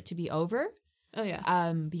is for it to be over. Oh,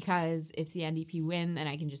 yeah. Because if the NDP win, then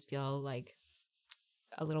I can just feel like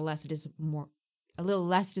a little less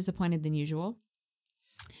disappointed than usual.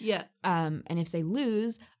 Yeah. And if they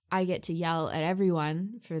lose, I get to yell at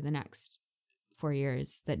everyone for the next 4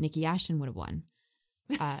 years that Nikki Ashton would have won.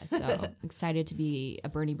 So excited to be a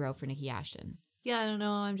Bernie bro for Nikki Ashton. Yeah, I don't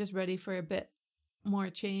know. I'm just ready for a bit more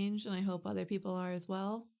change, and I hope other people are as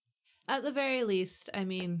well. At the very least, I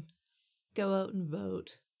mean, go out and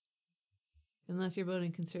vote. Unless you're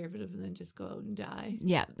voting Conservative, and then just go out and die.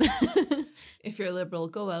 Yeah. If you're Liberal,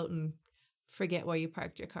 go out and forget where you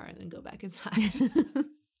parked your car and then go back inside.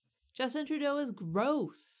 Justin Trudeau is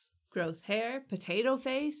gross. Gross hair, potato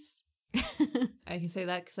face. I can say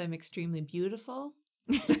that because I'm extremely beautiful.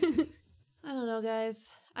 I don't know, guys.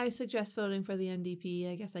 I suggest voting for the NDP.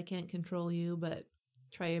 I guess I can't control you, but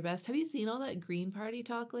try your best. Have you seen all that Green Party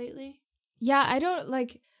talk lately? Yeah,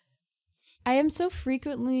 I am so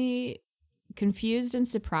frequently confused and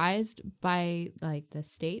surprised by like the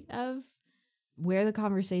state of where the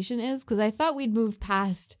conversation is, because I thought we'd moved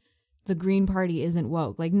past the Green Party isn't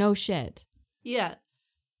woke. Like, no shit. Yeah.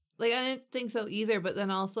 Like, I didn't think so either, but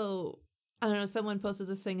then also, I don't know, someone posted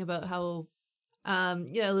this thing about how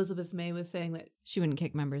Elizabeth May was saying that she wouldn't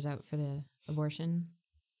kick members out for the abortion,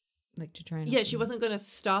 like to try and... Yeah, she wasn't going to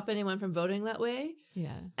stop anyone from voting that way.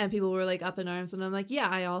 Yeah. And people were like up in arms, and I'm like, yeah,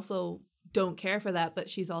 I also don't care for that, but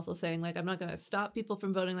she's also saying, like, I'm not going to stop people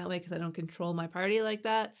from voting that way because I don't control my party like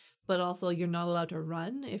that, but also you're not allowed to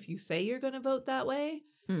run if you say you're going to vote that way.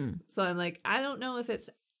 So I'm like, I don't know if it's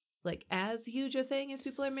like as huge a thing as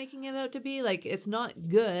people are making it out to be. Like, it's not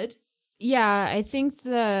good. Yeah, I think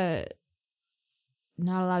the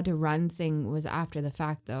not allowed to run thing was after the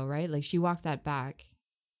fact, though, right? Like, she walked that back.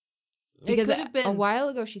 Because It could have been a while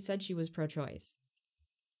ago, she said she was pro-choice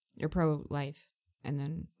or pro-life. And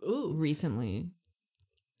then recently,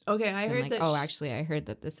 okay, I heard like, that. Actually, I heard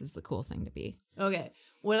that this is the cool thing to be. Okay,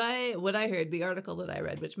 what I heard, the article that I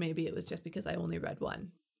read, which maybe it was just because I only read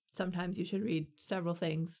one. Sometimes you should read several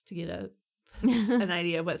things to get an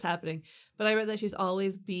idea of what's happening. But I read that she's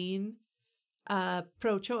always been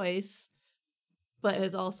pro-choice, but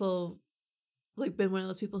has also like been one of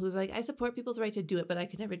those people who's like, I support people's right to do it, but I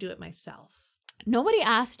could never do it myself. Nobody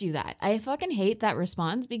asked you that. I fucking hate that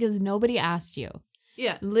response because nobody asked you.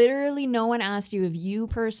 Yeah. Literally no one asked you if you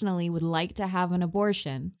personally would like to have an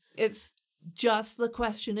abortion. It's just the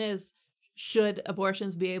question is, should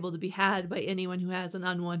abortions be able to be had by anyone who has an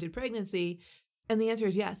unwanted pregnancy? And the answer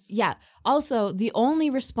is yes. Yeah. Also, the only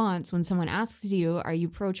response when someone asks you, are you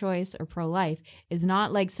pro-choice or pro-life, is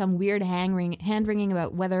not like some weird hand-wringing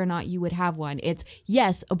about whether or not you would have one. It's,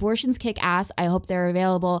 yes, abortions kick ass. I hope they're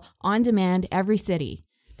available on demand every city.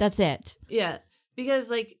 That's it. Yeah. Because,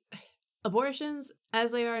 like, abortions,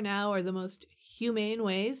 as they are now, are the most humane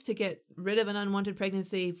ways to get rid of an unwanted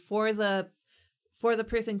pregnancy for the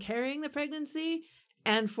person carrying the pregnancy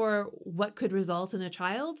and for what could result in a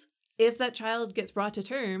child. If that child gets brought to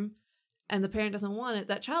term and the parent doesn't want it,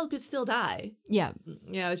 that child could still die. Yeah.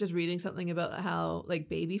 Yeah, I was just reading something about how, like,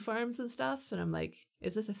 baby farms and stuff, and I'm like,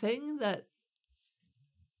 is this a thing that...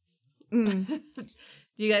 Do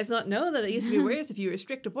you guys not know that it used to be worse if you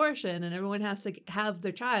restrict abortion and everyone has to have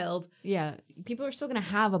their child? Yeah. People are still going to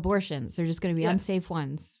have abortions. They're just going to be unsafe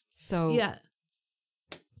ones. So... Yeah.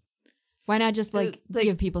 Why not just, like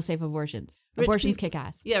give people safe abortions? Abortions kick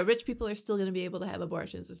ass. Yeah, rich people are still going to be able to have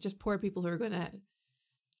abortions. It's just poor people who are going to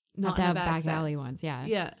not have back access. Alley ones. Yeah.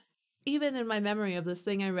 Yeah. Even in my memory of this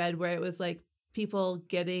thing I read where it was like people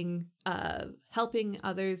getting, helping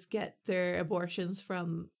others get their abortions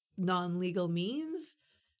from non-legal means,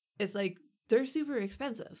 it's like they're super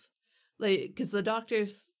expensive. Like, because the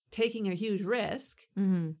doctor's taking a huge risk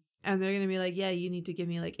and they're going to be like, yeah, you need to give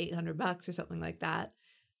me like $800 or something like that.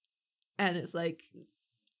 And it's like,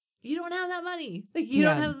 you don't have that money. Like, you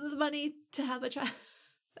don't have the money to have a child.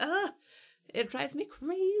 It drives me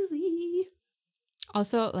crazy.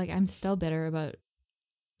 Also, like, I'm still bitter about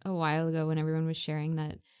a while ago when everyone was sharing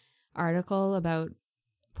that article about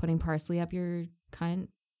putting parsley up your cunt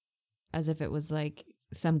as if it was, like,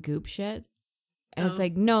 some goop shit. And it's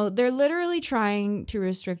like, no, they're literally trying to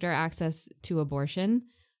restrict our access to abortion.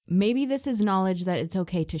 Maybe this is knowledge that it's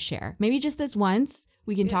okay to share. Maybe just this once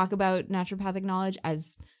we can talk about naturopathic knowledge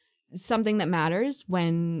as something that matters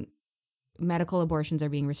when medical abortions are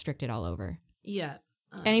being restricted all over. Yeah.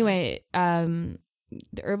 Anyway, the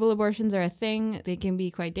herbal abortions are a thing. They can be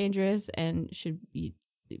quite dangerous and should you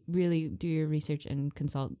really do your research and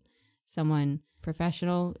consult someone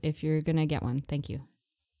professional if you're going to get one. Thank you.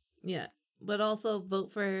 Yeah. But also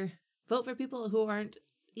vote for people who aren't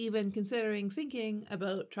even considering thinking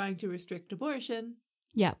about trying to restrict abortion.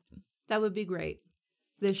 Yeah. That would be great.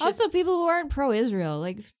 Also, people who aren't pro-Israel,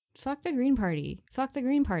 like, fuck the Green Party. Fuck the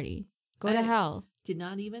Green Party. Go to hell. Did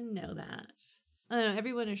not even know that. I don't know.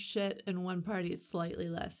 Everyone is shit, and one party is slightly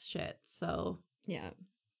less shit. So yeah,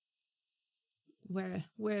 wear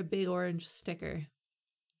a big orange sticker.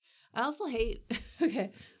 I also hate.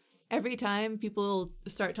 Okay, every time people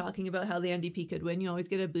start talking about how the NDP could win, you always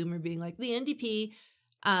get a boomer being like, the NDP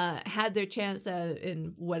had their chance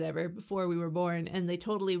in whatever before we were born, and they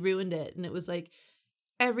totally ruined it. And it was like,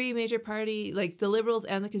 every major party, like the Liberals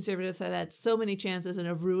and the Conservatives, have had so many chances and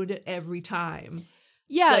have ruined it every time.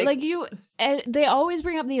 Yeah, they always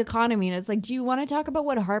bring up the economy, and it's like, do you want to talk about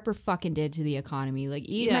what Harper fucking did to the economy? Like,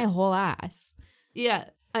 eat my whole ass. Yeah,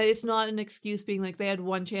 it's not an excuse being like they had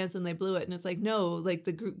one chance and they blew it, and it's like, no, like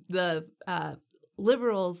the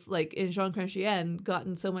Liberals, like in Jean Chrétien, got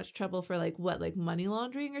in so much trouble for like money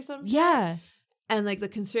laundering or something. Yeah. And, like, the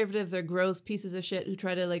Conservatives are gross pieces of shit who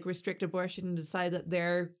try to, like, restrict abortion and decide that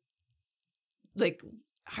they're, like,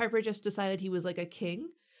 Harper just decided he was, like, a king.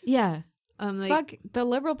 Yeah. Fuck, the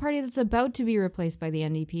Liberal Party that's about to be replaced by the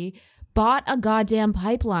NDP bought a goddamn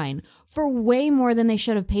pipeline for way more than they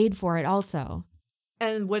should have paid for it also.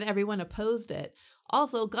 And when everyone opposed it,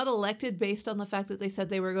 also got elected based on the fact that they said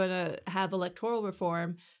they were going to have electoral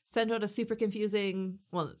reform, sent out a super confusing,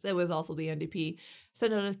 well, it was also the NDP,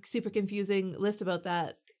 sent out a super confusing list about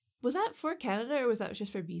that, Was that for Canada or was that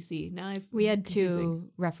just for BC? Now we had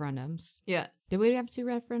 2 referendums. Yeah. Did we have 2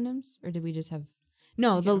 referendums, or did we just have?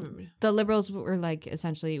 No, I can't remember. the Liberals were like,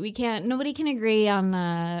 essentially, nobody can agree on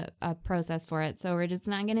a process for it, so we're just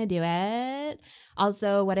not going to do it.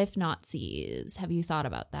 Also, what if Nazis? Have you thought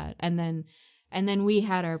about that? And then we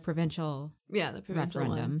had our provincial the provincial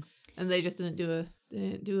referendum. one. And they just didn't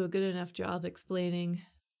do a good enough job explaining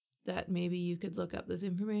that maybe you could look up this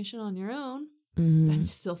information on your own. Mm. I'm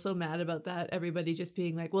still so mad about that. Everybody just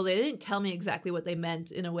being like, well, they didn't tell me exactly what they meant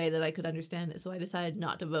in a way that I could understand it, so I decided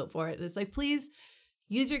not to vote for it. And it's like, please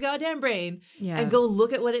use your goddamn brain and go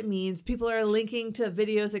look at what it means. People are linking to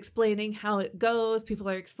videos explaining how it goes. People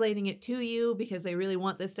are explaining it to you because they really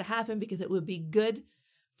want this to happen because it would be good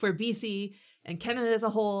for BC and Canada as a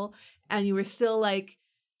whole. And you were still like,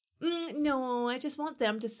 no, I just want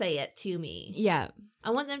them to say it to me. Yeah.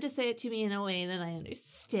 I want them to say it to me in a way that I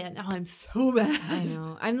understand. Oh, I'm so mad. I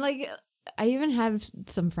know. I'm like, I even have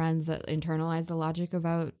some friends that internalize the logic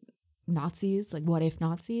about Nazis, like, what if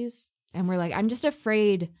Nazis? And we're like, I'm just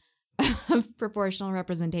afraid of proportional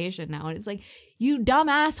representation now. And it's like, you dumb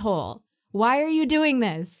asshole. Why are you doing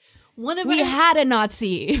this? We had a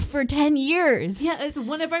Nazi for 10 years. Yeah, it's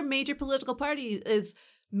one of our major political parties is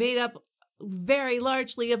made up very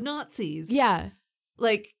largely of Nazis. Yeah.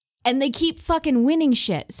 Like, and they keep fucking winning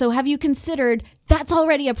shit. So have you considered that's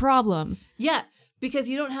already a problem? Yeah, because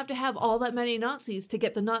you don't have to have all that many Nazis to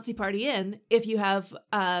get the Nazi party in if you have,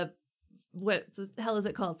 what the hell is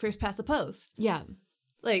it called? First past the post. Yeah.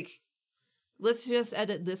 Like, let's just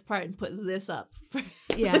edit this part and put this up for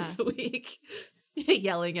Yeah. this week.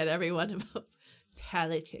 Yelling at everyone about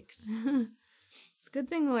politics. It's a good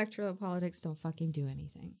thing electoral politics don't fucking do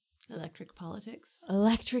anything. Electric politics.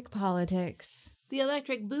 Electric politics. The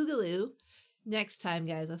electric boogaloo. Next time,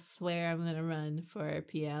 guys, I swear I'm going to run for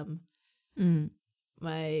PM. Mm.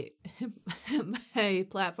 My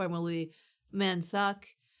platform will be Men Suck,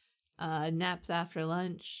 Naps After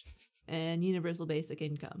Lunch, and Universal Basic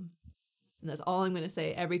Income. And that's all I'm going to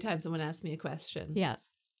say every time someone asks me a question. Yeah.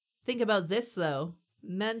 Think about this, though.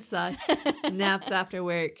 Men suck, naps after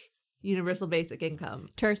work, universal basic income.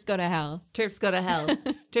 Turfs go to hell. Turfs go to hell.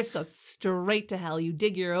 Turfs go straight to hell. You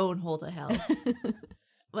dig your own hole to hell.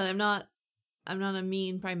 But I'm not a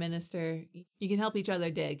mean prime minister. You can help each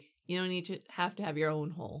other dig. You don't need to have your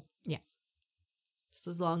own hole. Yeah. Just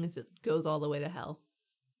as long as it goes all the way to hell.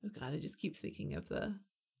 Oh God, I just keep thinking of the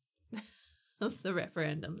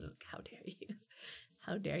referendum. How dare you?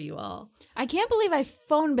 How dare you all? I can't believe I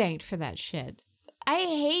phone banked for that shit. I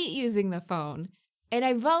hate using the phone. And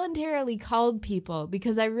I voluntarily called people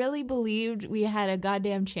because I really believed we had a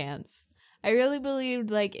goddamn chance. I really believed,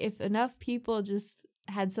 like, if enough people just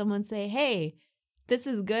had someone say, hey, this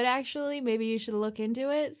is good, actually, maybe you should look into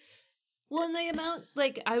it. Well, and the amount,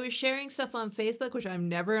 like, I was sharing stuff on Facebook, which I'm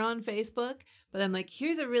never on Facebook, but I'm like,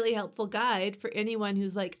 here's a really helpful guide for anyone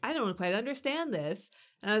who's like, I don't quite understand this.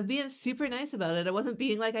 And I was being super nice about it. I wasn't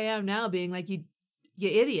being like I am now, being like, you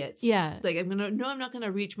idiots. Yeah. Like, I'm not going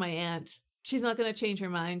to reach my aunt. She's not going to change her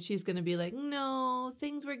mind. She's going to be like, no,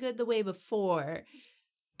 things were good the way before.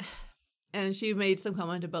 And she made some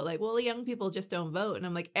comment about like, well, young people just don't vote. And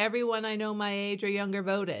I'm like, everyone I know my age or younger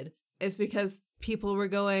voted. It's because people were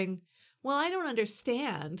going, well, I don't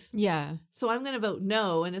understand. Yeah. So I'm going to vote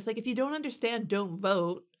no. And it's like, if you don't understand, don't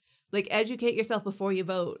vote. Like, educate yourself before you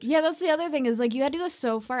vote. Yeah, that's the other thing is, like, you had to go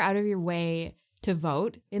so far out of your way to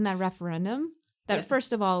vote in that referendum that,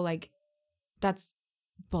 first of all, like, that's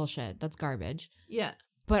bullshit. That's garbage. Yeah.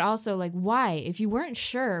 But also, like, why? If you weren't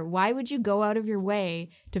sure, why would you go out of your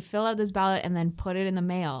way to fill out this ballot and then put it in the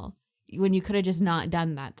mail when you could have just not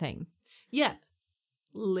done that thing? Yeah.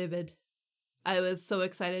 Livid. I was so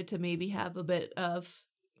excited to maybe have a bit of,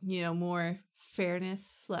 more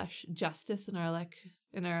fairness / justice in our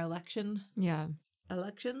election. Yeah.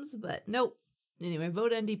 Elections, but nope. Anyway,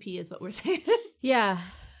 vote NDP is what we're saying. Yeah.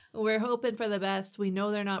 We're hoping for the best. We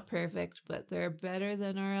know they're not perfect, but they're better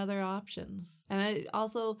than our other options. And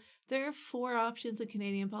there are 4 options in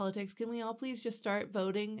Canadian politics. Can we all please just start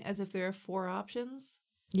voting as if there are 4 options?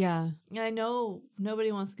 Yeah. I know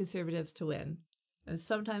nobody wants Conservatives to win. And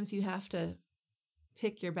sometimes you have to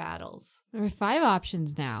pick your battles. There are 5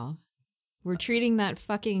 options now. We're treating that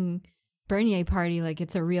fucking Bernier party like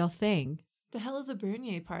it's a real thing. The hell is a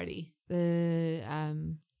Bernier party? The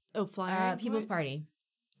Flying People's Party.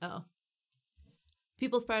 Oh.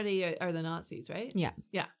 People's Party are the Nazis, right? Yeah.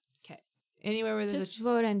 Yeah. Okay. Anywhere where there's just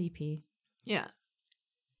vote NDP. Yeah.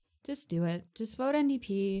 Just do it. Just vote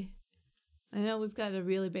NDP. I know we've got a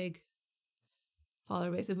really big follower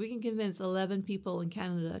base. If we can convince 11 people in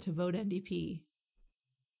Canada to vote NDP.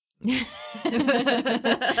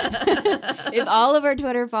 If all of our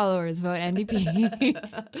Twitter followers vote NDP.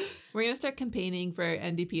 We're going to start campaigning for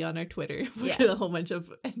NDP on our Twitter. We're Yeah. get a whole bunch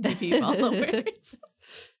of NDP followers.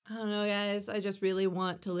 I don't know, guys. I just really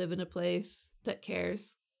want to live in a place that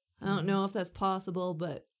cares. I don't know if that's possible,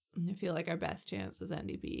 but I feel like our best chance is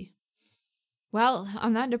NDP. Well,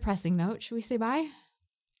 on that depressing note, should we say bye?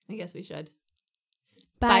 I guess we should.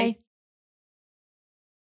 Bye.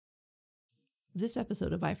 This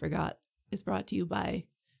episode of I Forgot is brought to you by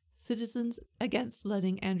Citizens Against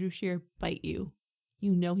Letting Andrew Scheer Bite You.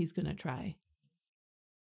 You know he's going to try.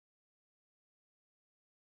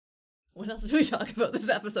 What else did we talk about this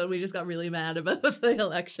episode? We just got really mad about the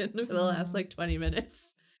election for the last 20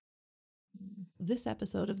 minutes. This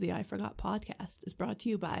episode of the I Forgot podcast is brought to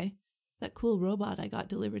you by that cool robot I got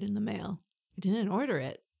delivered in the mail. I didn't order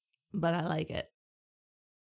it, but I like it.